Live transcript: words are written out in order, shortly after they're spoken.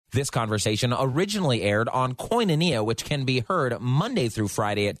This conversation originally aired on Koinonia, which can be heard Monday through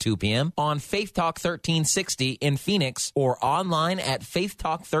Friday at 2 p.m. on Faith Talk 1360 in Phoenix or online at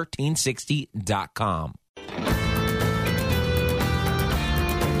faithtalk1360.com.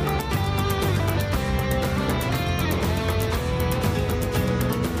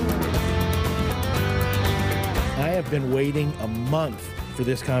 I have been waiting a month for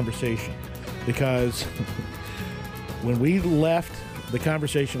this conversation because when we left the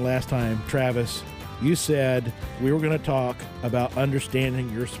conversation last time, Travis, you said we were going to talk about understanding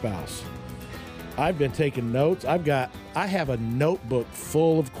your spouse. I've been taking notes. I have a notebook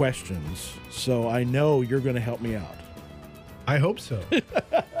full of questions, so I know you're going to help me out. I hope so.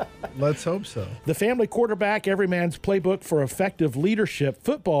 Let's hope so. The Family Quarterback, Every Man's Playbook for Effective Leadership,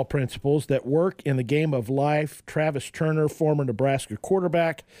 Football Principles That Work in the Game of Life. Travis Turner, former Nebraska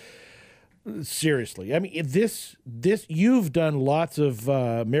quarterback. Seriously, I mean, this you've done lots of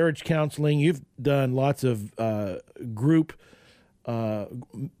marriage counseling. You've done lots of groups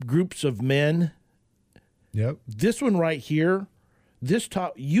of men. Yep. This one right here, this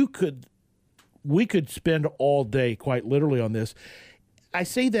top, we could spend all day, quite literally, on this. I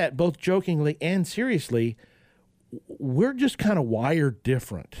say that both jokingly and seriously. We're just kind of wired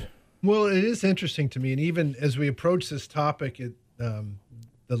different. Well, it is interesting to me, and even as we approach this topic, the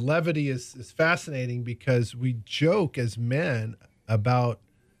levity is fascinating because we joke as men about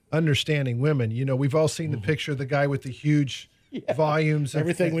understanding women. You know, we've all seen the picture of the guy with the huge volumes.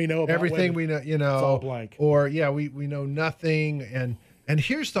 Everything we know about everything women. we know, It's all blank. Or, we know nothing. And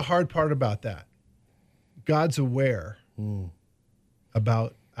here's the hard part about that. God's aware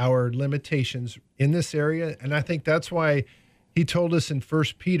about our limitations in this area. And I think that's why he told us in 1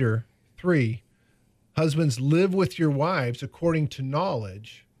 Peter 3, husbands, live with your wives according to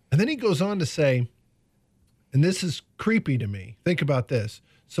knowledge. And then he goes on to say, and this is creepy to me. Think about this.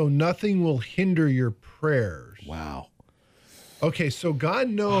 So nothing will hinder your prayers. Wow. Okay, so God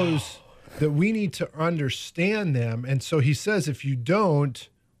knows that we need to understand them. And so he says, if you don't,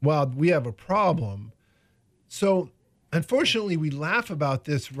 well, we have a problem. So unfortunately, we laugh about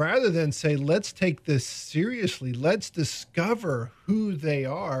this rather than say, let's take this seriously. Let's discover who they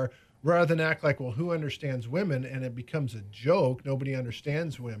are, rather than act like, well, who understands women? And it becomes a joke. Nobody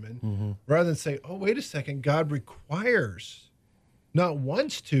understands women. Rather than say, oh, wait a second. God requires, not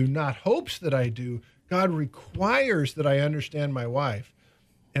wants to, not hopes that I do. God requires that I understand my wife.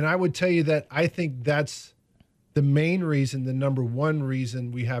 And I would tell you that I think that's the main reason, the number one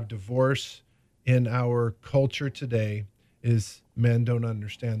reason we have divorce in our culture today is men don't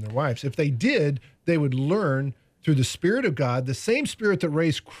understand their wives. If they did, they would learn through the Spirit of God, the same Spirit that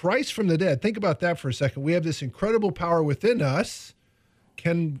raised Christ from the dead. Think about that for a second. We have this incredible power within us.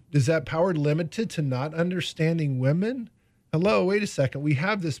 Is that power limited to not understanding women? Hello, wait a second. We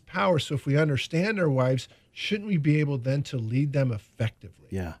have this power, so if we understand our wives, shouldn't we be able then to lead them effectively?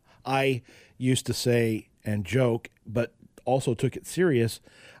 Yeah. I used to say and joke, but also took it serious.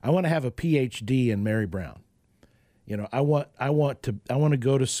 I want to have a PhD in Mary Brown. You know, I want to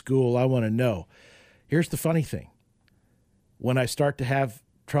go to school. I want to know. Here's the funny thing. When I start to have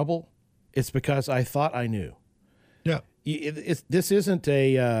trouble, it's because I thought I knew. Yeah. This isn't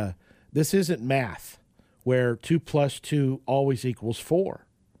math where 2 + 2 always equals 4.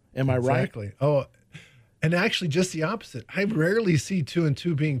 Am I right? Exactly. Oh, and actually just the opposite. I rarely see 2 and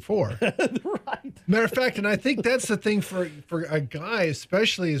 2 being 4. Right. Matter of fact, and I think that's the thing for a guy,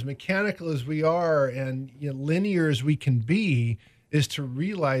 especially as mechanical as we are and linear as we can be, is to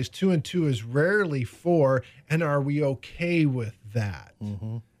realize 2 and 2 is rarely 4. And are we okay with that?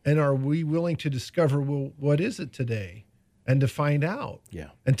 Mm-hmm. And are we willing to discover, well, what is it today? And to find out.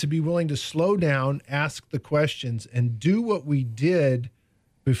 Yeah. And to be willing to slow down, ask the questions, and do what we did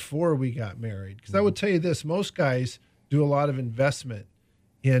before we got married. Because I would tell you this, most guys do a lot of investment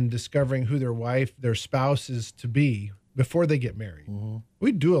in discovering who their spouse is to be before they get married. Mm-hmm.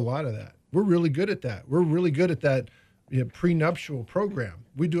 We do a lot of that. We're really good at that. We're really good at that prenuptial program.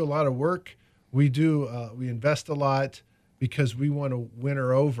 We do a lot of work. We invest a lot because we want to win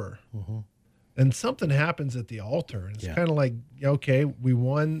her over. Mm-hmm. And something happens at the altar. And it's kind of like, okay, we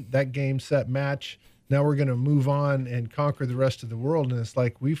won that game, set, match. Now we're going to move on and conquer the rest of the world. And it's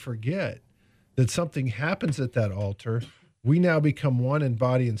like we forget that something happens at that altar. We now become one in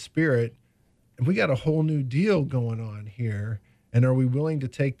body and spirit. And we got a whole new deal going on here. And are we willing to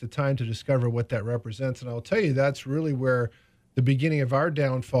take the time to discover what that represents? And I'll tell you, that's really where the beginning of our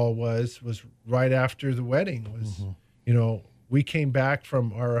downfall was right after the wedding. We came back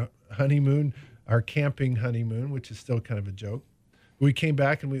from our honeymoon, our camping honeymoon, which is still kind of a joke. We came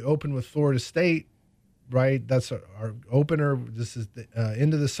back and we opened with Florida State right? That's our opener. This is the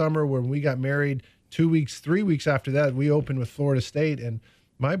end of the summer when we got married. 3 weeks after that, we opened with Florida State. And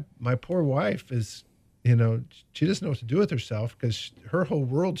my poor wife is, she doesn't know what to do with herself because her whole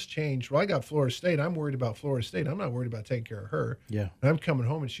world's changed. Well, I got Florida State. I'm worried about Florida State. I'm not worried about taking care of her. Yeah. And I'm coming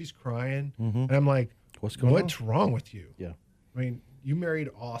home and she's crying. And I'm like, what's wrong with you? Yeah. I mean, you married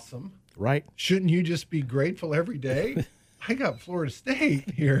awesome. Right. Shouldn't you just be grateful every day? I got Florida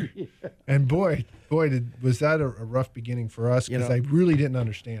State here. And boy, was that a rough beginning for us because I really didn't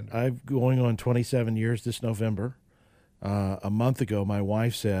understand it. I'm going on 27 years this November. A month ago, my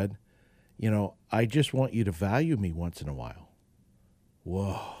wife said, I just want you to value me once in a while.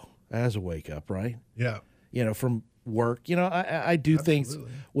 Whoa, that's a wake up, right? Yeah. From work. I do things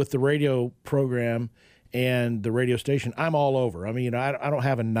with the radio program and the radio station. I'm all over. I mean, I don't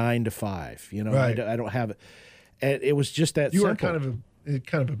have a 9 to 5. Right. I don't have it. And it was just that you simple. are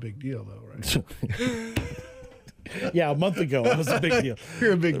kind of a big deal, though, right? Yeah, a month ago it was a big deal.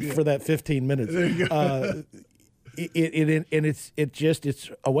 You're a big deal for that 15 minutes. There you go.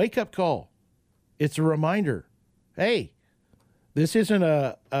 It's a wake up call. It's a reminder. Hey, this isn't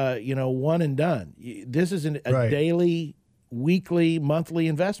a one and done. This is a daily, weekly, monthly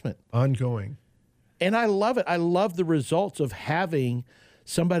investment, ongoing. And I love it. I love the results of having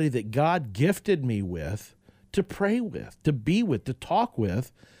somebody that God gifted me with to pray with, to be with, to talk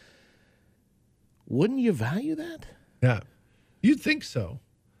with. Wouldn't you value that? Yeah, you'd think so.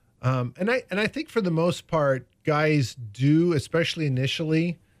 And I think for the most part, guys do, especially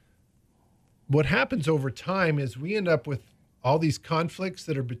initially. What happens over time is we end up with all these conflicts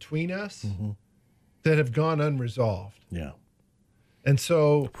that are between us that have gone unresolved. Yeah. And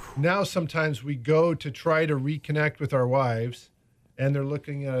so now sometimes we go to try to reconnect with our wives, and they're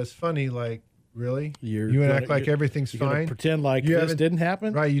looking at us funny, like, really? You act like everything's fine? Pretend like this didn't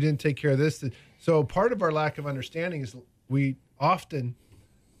happen? Right, you didn't take care of this. So part of our lack of understanding is we often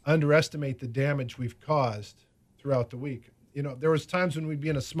underestimate the damage we've caused throughout the week. There was times when we'd be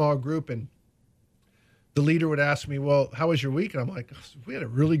in a small group and the leader would ask me, well, how was your week? And I'm like, we had a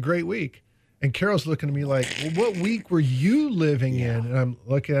really great week. And Carol's looking at me like, well, what week were you living in? And I'm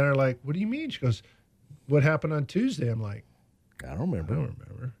looking at her like, what do you mean? She goes, what happened on Tuesday? I'm like, I don't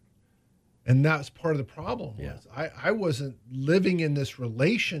remember. And that's part of the problem. Yeah. I wasn't living in this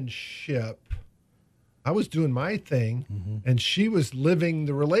relationship. I was doing my thing, and she was living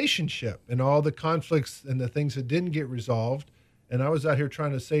the relationship and all the conflicts and the things that didn't get resolved. And I was out here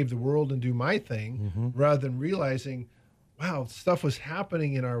trying to save the world and do my thing rather than realizing, wow, stuff was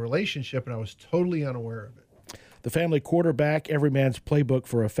happening in our relationship, and I was totally unaware of it. The Family Quarterback, Every Man's Playbook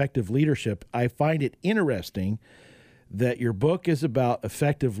for Effective Leadership. I find it interesting that your book is about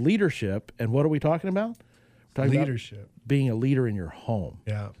effective leadership. And what are we talking about? We're talking leadership. About being a leader in your home.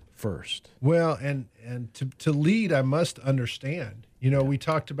 Yeah. First. Well, and to lead, I must understand. We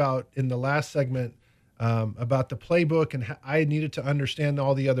talked about in the last segment about the playbook, and I needed to understand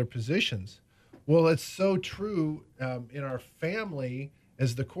all the other positions. Well, it's so true in our family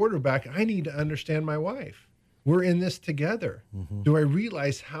as the quarterback. I need to understand my wife. We're in this together. Do I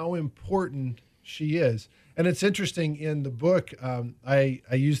realize how important she is? And it's interesting in the book. I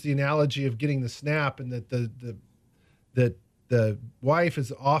use the analogy of getting the snap, and that the wife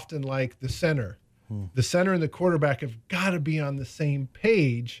is often like the center. The center and the quarterback have got to be on the same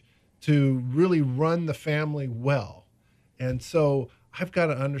page to really run the family well. And so I've got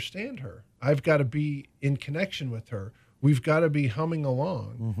to understand her. I've got to be in connection with her. We've got to be humming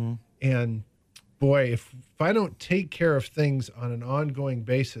along. And boy, if I don't take care of things on an ongoing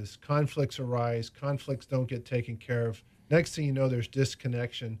basis, conflicts arise, conflicts don't get taken care of. Next thing you know, there's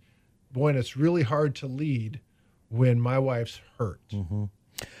disconnection. Boy, and it's really hard to lead when my wife's hurt.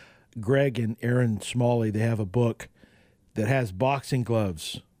 Greg and Aaron Smalley, they have a book that has boxing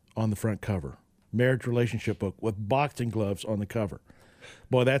gloves on the front cover. Marriage relationship book with boxing gloves on the cover.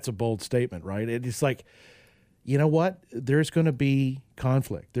 Boy, that's a bold statement, right? It's like, you know what? There's going to be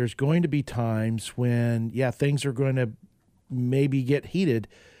conflict. There's going to be times when, things are going to maybe get heated,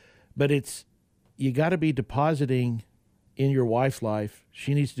 but you got to be depositing in your wife's life.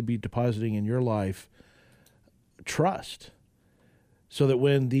 She needs to be depositing in your life trust, so that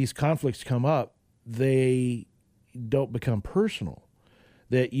when these conflicts come up, they don't become personal,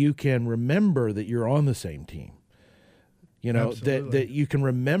 that you can remember that you're on the same team. That you can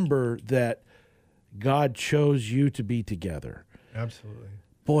remember that God chose you to be together. Absolutely.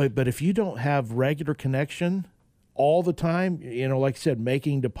 Boy, but if you don't have regular connection all the time, like I said,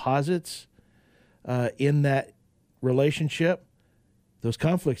 making deposits in that relationship, those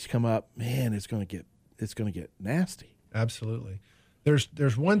conflicts come up, man, it's going to get nasty. Absolutely.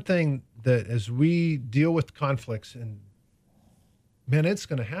 there's one thing that as we deal with conflicts, and man, it's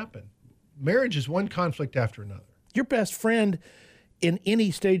going to happen. Marriage is one conflict after another. Your best friend in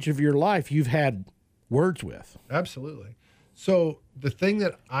any stage of your life you've had words with. Absolutely. So the thing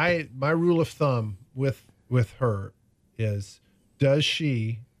that my rule of thumb with her is, does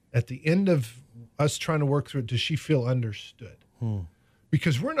she, at the end of us trying to work through it, does she feel understood?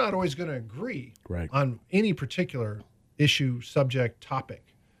 Because we're not always going to agree on any particular issue, subject,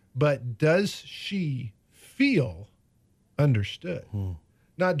 topic, but does she feel understood?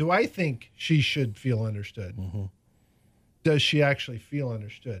 Now, do I think she should feel understood? Does she actually feel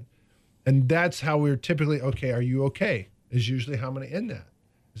understood? And that's how we're typically, okay, are you okay? Is usually how I'm going to end that.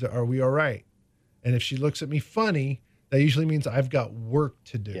 Is that, are we all right? And if she looks at me funny, that usually means I've got work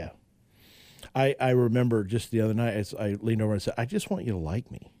to do. Yeah. I remember just the other night as I leaned over and said, I just want you to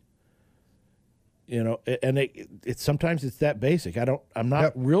like me. You know, and it sometimes it's that basic. I'm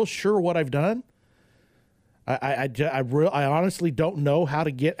not real sure what I've done. I honestly don't know how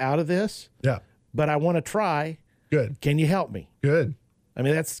to get out of this. Yeah. But I want to try. Good. Can you help me? Good. I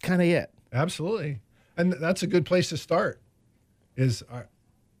mean, that's kind of it. Absolutely. And that's a good place to start is,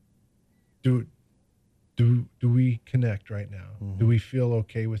 do we connect right now? Do we feel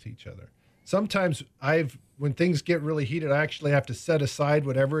okay with each other? Sometimes when things get really heated, I actually have to set aside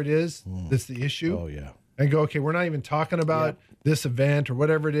whatever it is that's the issue. Oh, yeah. And go, okay, we're not even talking about this event or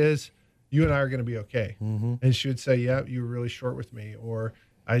whatever it is. You and I are going to be okay. And she would say, yeah, you were really short with me. Or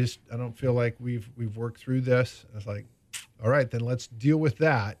I don't feel like we've worked through this. I was like, all right, then let's deal with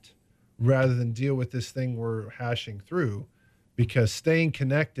that rather than deal with this thing we're hashing through, because staying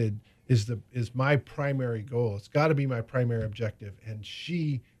connected is my primary goal. It's got to be my primary objective. And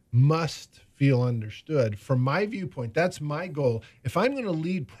she must feel understood. From my viewpoint, that's my goal. If I'm going to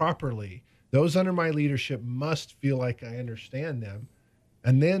lead properly, those under my leadership must feel like I understand them.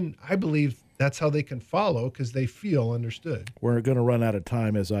 And then I believe that's how they can follow, because they feel understood. We're going to run out of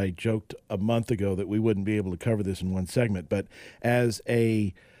time, as I joked a month ago that we wouldn't be able to cover this in one segment. But as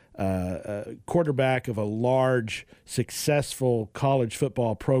a quarterback of a large, successful college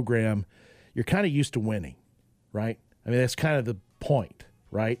football program, you're kind of used to winning, right? I mean, that's kind of the point,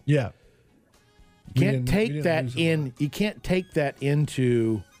 right? Yeah. You can't take that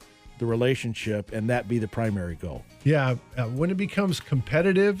into the relationship and that be the primary goal. Yeah. When it becomes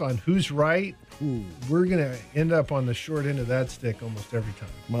competitive on who's right, we're going to end up on the short end of that stick almost every time.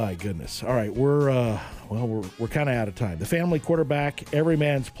 My goodness. All right. We're kind of out of time. The Family Quarterback, Every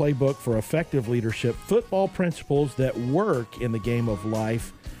Man's Playbook for Effective Leadership, Football Principles That Work in the Game of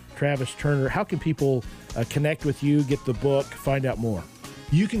Life. Travis Turner, how can people connect with you, get the book, find out more?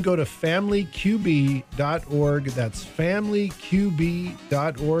 You can go to familyqb.org. That's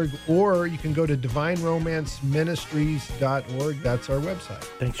familyqb.org. Or you can go to divineromanceministries.org. That's our website.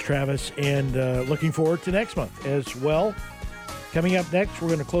 Thanks, Travis. And looking forward to next month as well. Coming up next, we're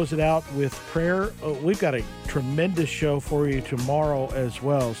going to close it out with prayer. We've got a tremendous show for you tomorrow as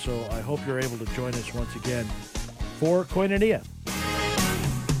well. So I hope you're able to join us once again for Koinonia.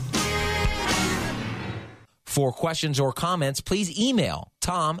 For questions or comments, please email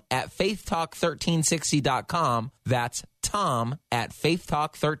Tom@faithtalk1360.com. That's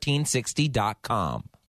Tom@faithtalk1360.com.